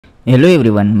Hello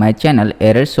everyone, my channel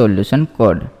Error Solution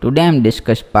Code. Today I am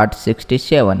discuss part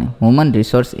 67 Human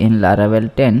Resource in Laravel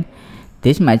 10.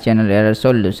 This my channel Error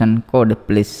Solution Code.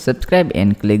 Please subscribe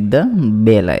and click the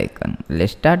bell icon.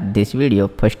 Let's start this video.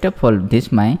 First of all,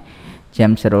 this my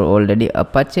gem server already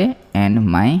Apache and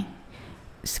my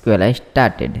SQL I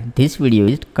started. This video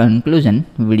is conclusion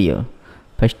video.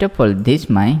 First of all,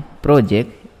 this my project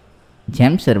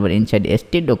gem server inside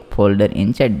htdoc folder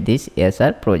inside this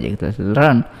SR project. Let's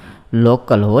run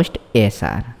localhost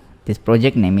SR. This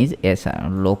project name is SR,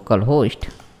 localhost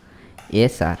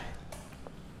SR.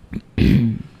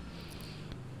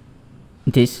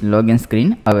 This login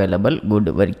screen available,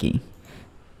 good working.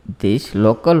 This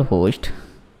localhost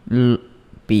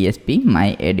PSP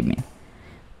my admin.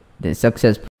 This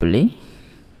successfully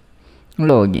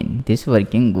login. This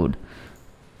working good.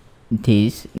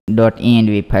 This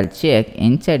 .env file check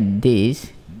inside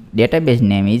this database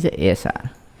name is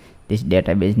SR. This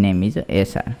database name is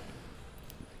SR.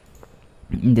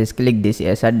 Just click this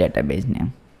SR database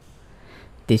name.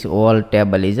 This all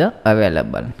table is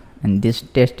available, and this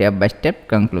step by step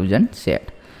conclusion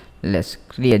set. Let's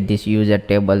create this user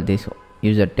table. This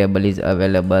user table is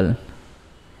available.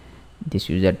 This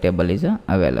user table is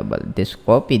available. This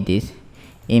copy this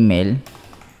email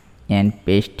and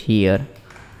paste here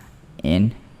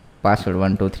and password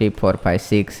 1 2 3 4 5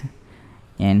 6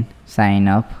 and sign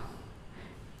up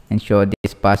and show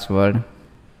this password.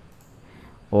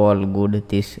 All good.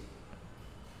 This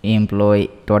employee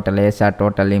total SR,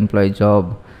 total employee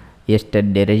job,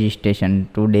 yesterday registration,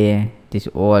 today. This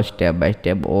all step by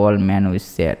step all menu is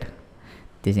set.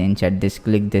 This inside this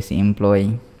click this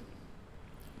employee,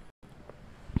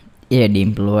 add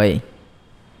employee,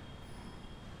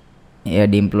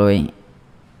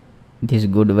 this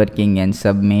good working and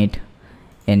submit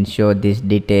and show this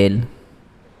detail.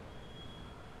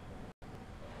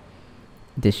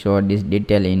 This show this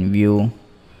detail in view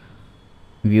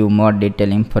more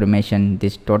detail information.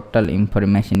 This total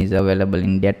information is available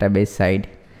in database side.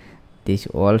 This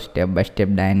all step by step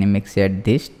dynamic set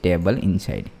this table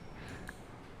inside.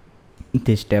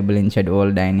 This table inside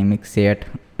all dynamic set.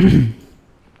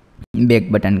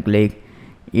 Back button click,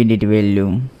 edit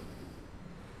value,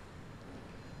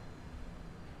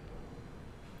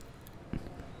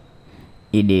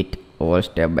 edit all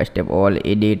step by step all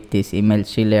edit. This email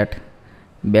select,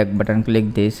 back button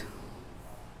click this,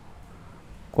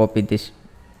 copy this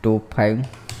 25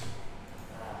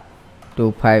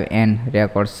 and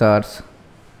record search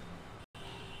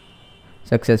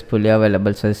successfully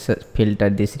available. So filter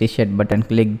this reset button,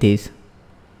 click this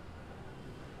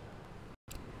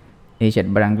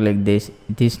reset button, click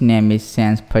this name is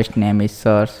sense, first name is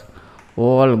search.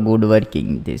 All good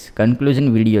working. This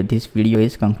conclusion video, this video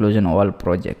is conclusion all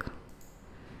project.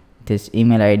 This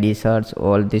email ID search,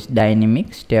 all this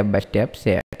dynamic step by step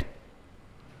set.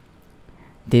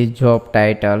 This job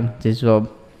title, this job,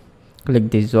 click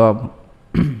this job.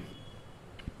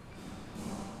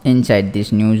 Inside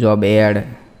this new job add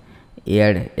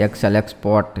Excel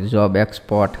export, job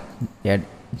export, add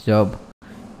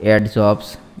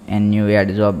jobs and new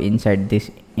add job. Inside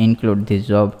this include this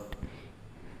job,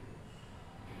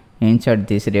 insert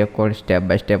this record step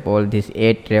by step. All this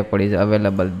 8 record is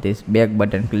available. This back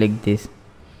button click this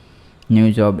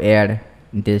new job add.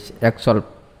 This Excel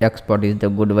export is the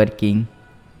good working.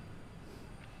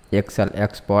 Excel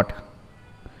export,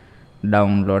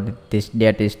 download. This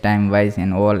date is time wise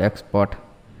and all export.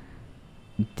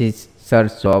 This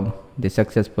search job, this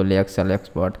successfully Excel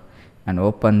export and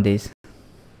open this.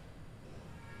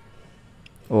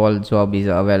 All job is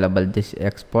available. This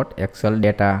export Excel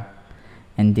data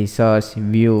and the search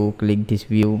view, click this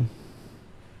view,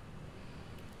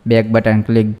 back button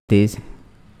click this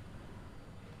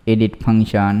edit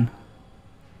function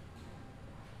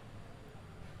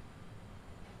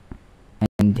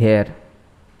and here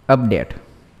update.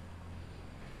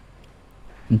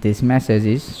 This message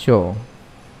is show,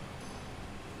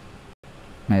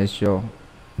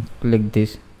 click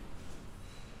this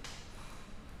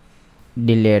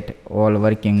delete, all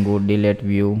working good, delete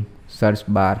view, search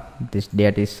bar, this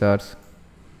date is search,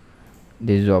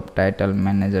 this job title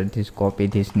manager, this copy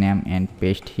this name and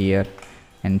paste here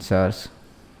and search.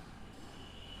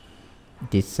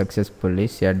 This successfully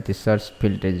set. This search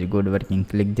filter is good working,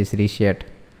 click this reset.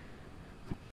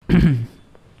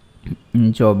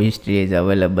 Job history is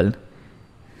available,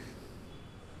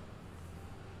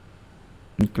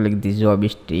 click this job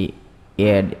history,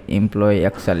 add employee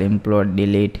Excel employee,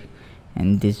 delete,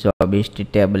 and this job history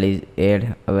table is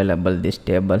add available. This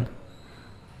table,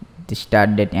 the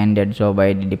start date, end date, job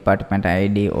ID, department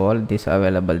ID, all this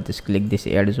available. Just click this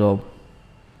add job,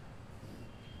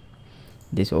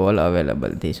 this all available,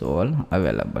 this all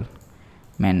available.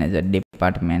 Manager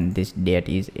department, this date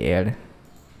is add,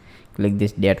 click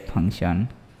this date function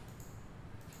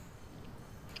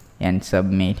and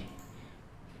submit.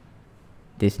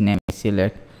 This name is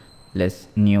select, let's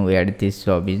new add, this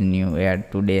job is new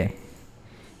add today,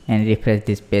 and refresh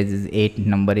this page is 8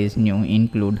 number is new,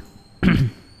 include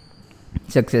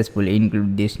successfully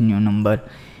include this new number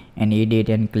and edit,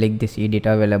 and click this edit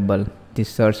available, this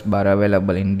search bar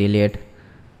available in delete,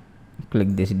 click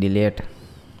this delete,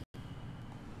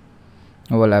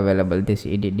 all available, this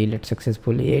edit delete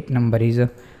successfully, 8 number is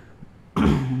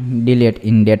delete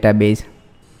in database,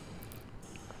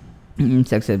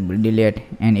 successful delete,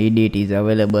 and edit is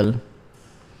available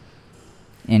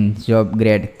in job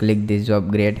grade, click this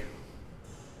job grade,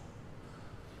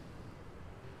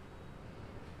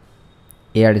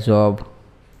 add job,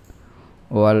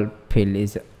 all field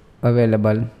is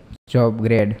available, job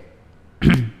grade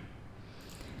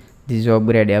this job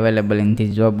grade available in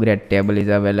this job grade table is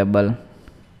available.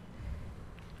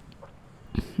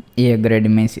 A grade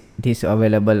means this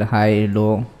available, high,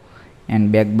 low,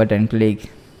 and back button click.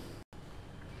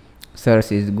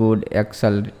 Search is good,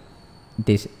 Excel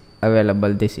this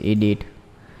available, this edit,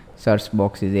 search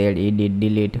box is add, edit,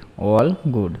 delete, all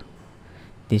good.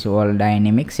 This all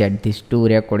dynamic set, this 2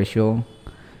 record show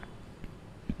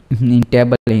in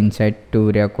table inside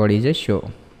 2 record is a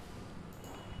show,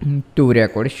 2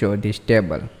 record show this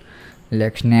table.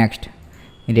 Let's next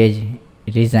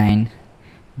resign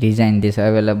this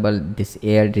available, this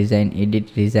add resign,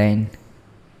 edit resign,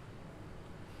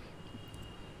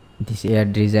 this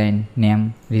add resign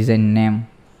name,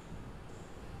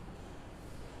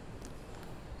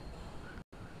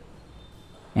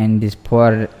 and this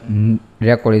 4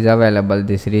 record is available,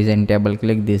 this reason table,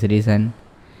 click this reason,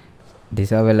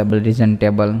 this available reason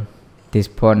table, this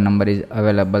 4 number is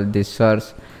available, this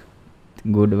source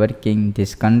good working,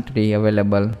 this country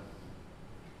available,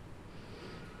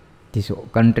 this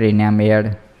country name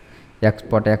add,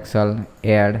 export Excel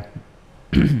add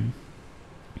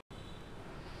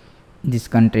this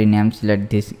country name, select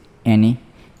this any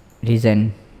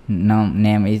reason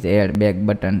name is add, back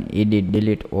button, edit,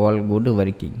 delete, all good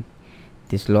working.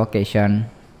 This location,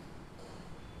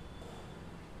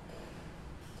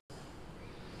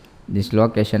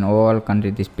 all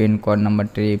country, this pin code number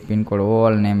 3, pin code,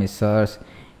 all name is search,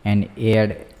 and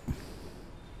add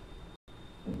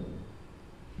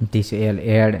this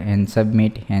add and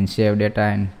submit and save data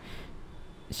and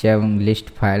save list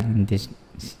file in this,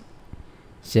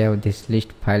 save this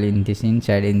list file in this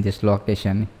inside in this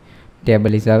location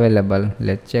table is available.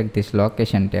 Let's check this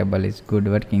location table is good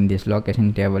working, this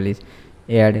location table is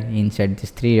add, inside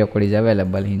this 3 record is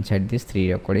available, inside this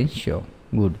 3 record is show,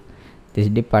 good. This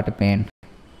department,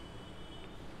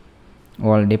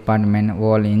 all department,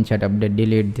 all insert, update,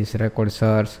 delete, this record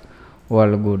search,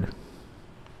 all good.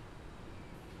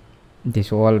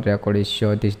 This all record is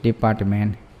show, this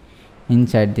department,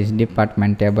 inside this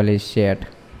department table is set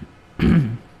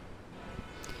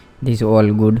this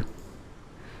all good.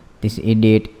 This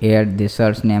edit, add, this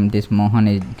search name, this Mohan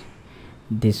is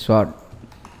this short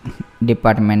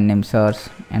department name search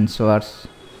and source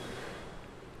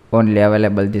only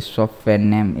available, this software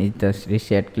name is the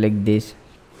reset, click this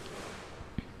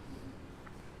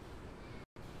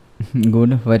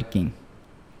good working.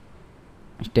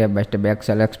 Step by step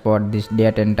Excel export, this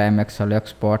date and time Excel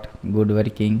export, good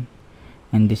working.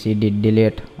 And this edit,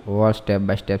 delete, all step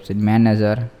by steps in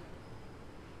manager,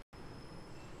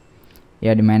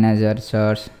 add manager,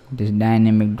 search, this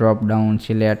dynamic drop down,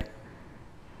 select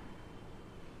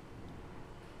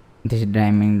this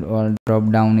dynamic all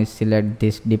drop down is select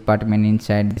this department,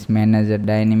 inside this manager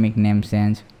dynamic name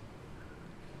change,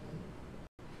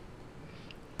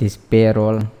 this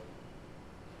payroll,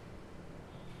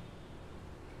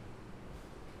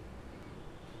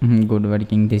 good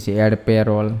working. This add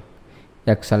payroll,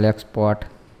 Excel export,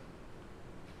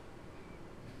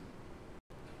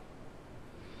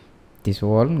 this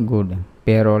all good,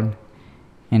 payroll,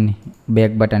 and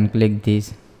back button click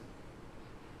this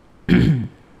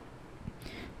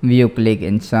view, click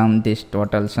and sum this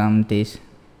total, sum this,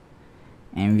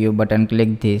 and view button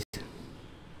click this,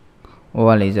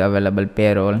 all is available,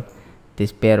 payroll,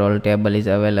 this payroll table is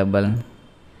available,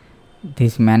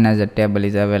 this manager table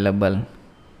is available,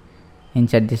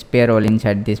 inside this payroll,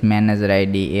 inside this manager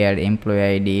ID add,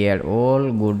 employee ID add,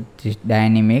 all good. This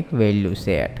dynamic value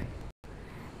set,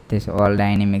 this all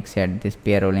dynamic set, this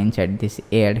payroll, inside this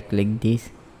add, click this,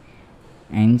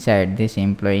 inside this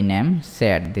employee name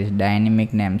set, this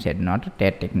dynamic name set, not a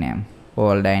static name,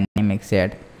 all dynamic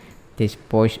set, this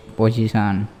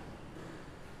position,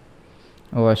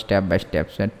 or step by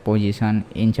step set position,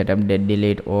 insert, update,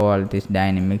 delete, all this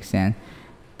dynamic sense,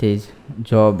 this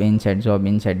job inside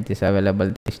this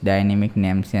available, this dynamic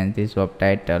name sense, this job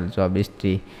title, job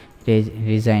history,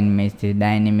 resign match, this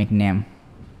dynamic name,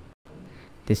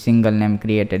 this single name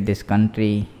created, this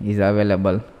country is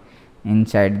available.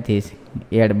 Inside this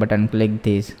add button, click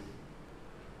this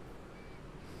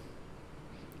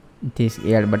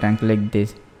add button, click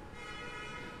this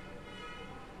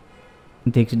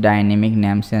dynamic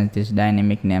name sense, this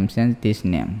dynamic name sense, this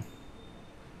name,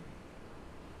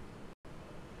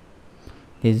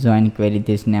 this join query,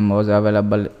 this name was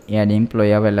available, add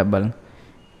employee available,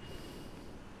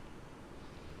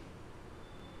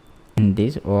 and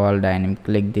this all dynamic,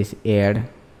 click this add,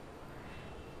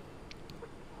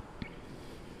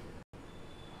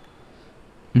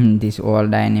 this all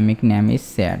dynamic name is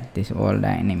set, this all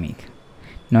dynamic,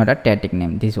 not a static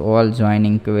name, this all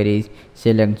joining queries,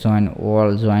 select join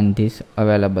all, join this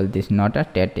available, this not a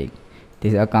static,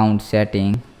 this account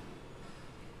setting,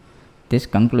 this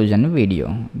conclusion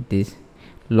video, this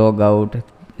log out,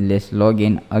 let's log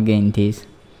in again, this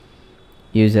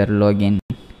user login,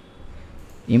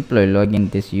 employee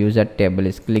login, this user table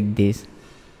is, click this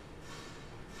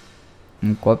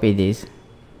and copy this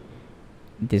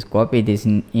copy this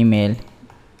email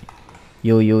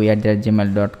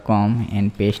uu@gmail.com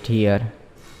and paste here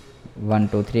 1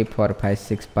 2 3 4 5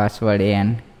 6 password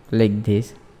and click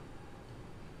this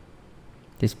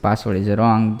password is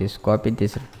wrong, this copy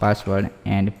this password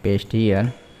and paste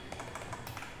here,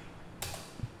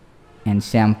 and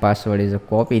same password is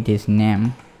copy this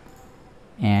name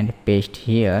and paste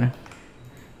here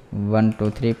 1 2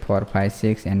 3 4 5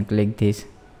 6 and click this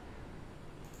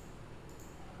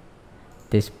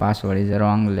password is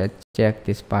wrong, let's check,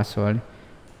 this password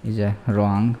is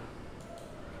wrong,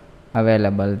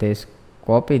 available, this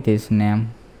copy this name,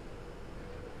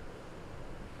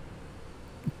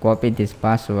 copy this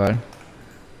password,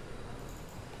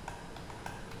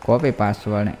 copy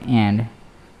password and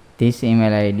this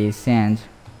email id sends,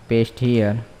 paste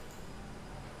here,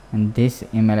 and this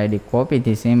email id, copy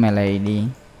this email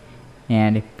id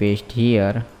and paste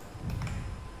here,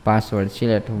 password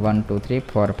select 1 2 3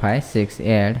 4 5 6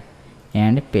 add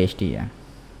and paste here,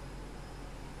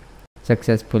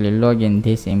 successfully login,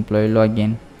 this employee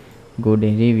login, good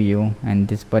review, and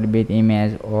this permit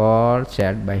image all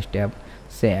step by step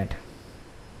set,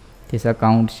 this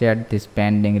account set, this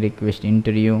pending request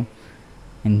interview,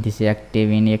 and this active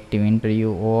inactive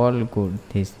interview all good,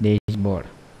 this dashboard,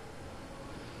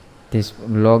 this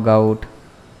log out,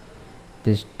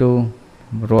 this 2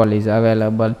 role is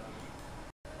available,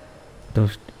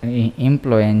 those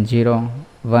employee and 0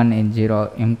 1 and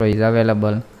 0 employee is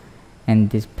available, and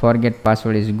this forget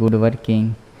password is good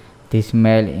working, this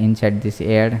mail inside this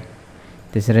add,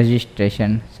 this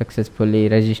registration successfully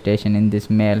registration in this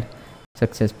mail,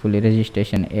 successfully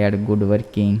registration add good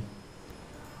working,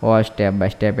 or step by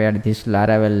step add, this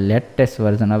Laravel latest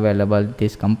version available,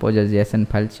 this composer JSON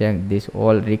file check, this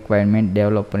all requirement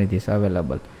developer is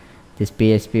available, this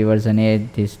PHP version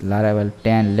 8, this Laravel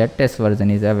 10 latest version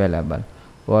is available,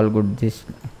 all good, this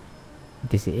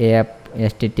app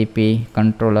HTTP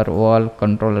controller, all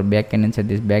controller backend inside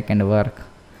this backend work,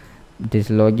 this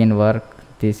login work,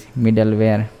 this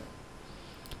middleware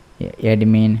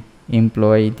admin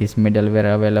employee, this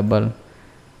middleware available,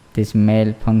 this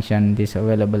mail function this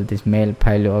available, this mail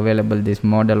file available, this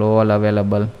model all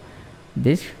available,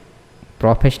 this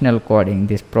professional coding,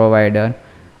 this provider,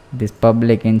 this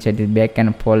public inside this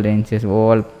backend folder inside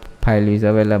all file is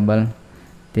available,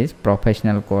 this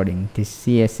professional coding, this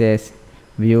CSS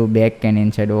view backend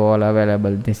inside all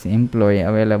available, this employee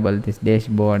available, this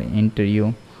dashboard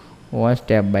interview all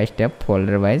step by step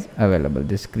folder wise available,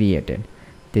 this created,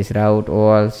 this route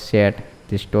all set,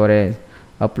 this storage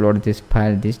upload this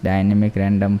file, this dynamic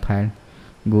random file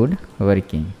good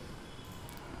working.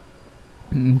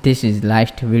 This is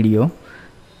last video,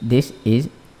 this is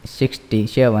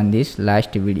 67, this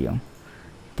last video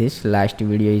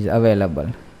is available,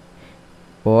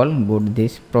 all good,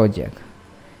 this project,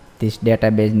 this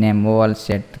database name all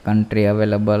set, country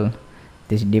available,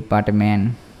 this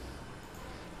department,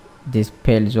 this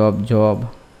failed job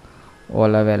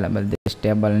all available, this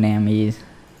table name is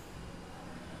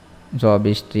job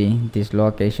history, this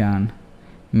location,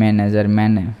 manager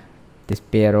this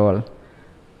payroll,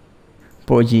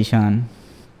 position,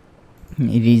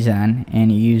 reason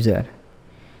and user,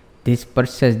 this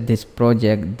purchase, this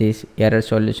project, this error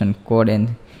solution code,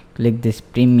 and click this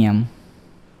premium,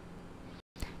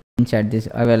 inside this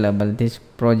available, this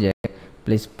project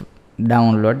please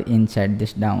download, inside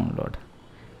this download,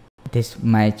 this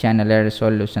my channel error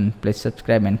solution, please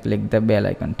subscribe and click the bell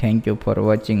icon. Thank you for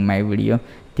watching my video.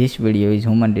 This video is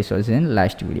human resources in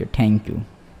last video. Thank you.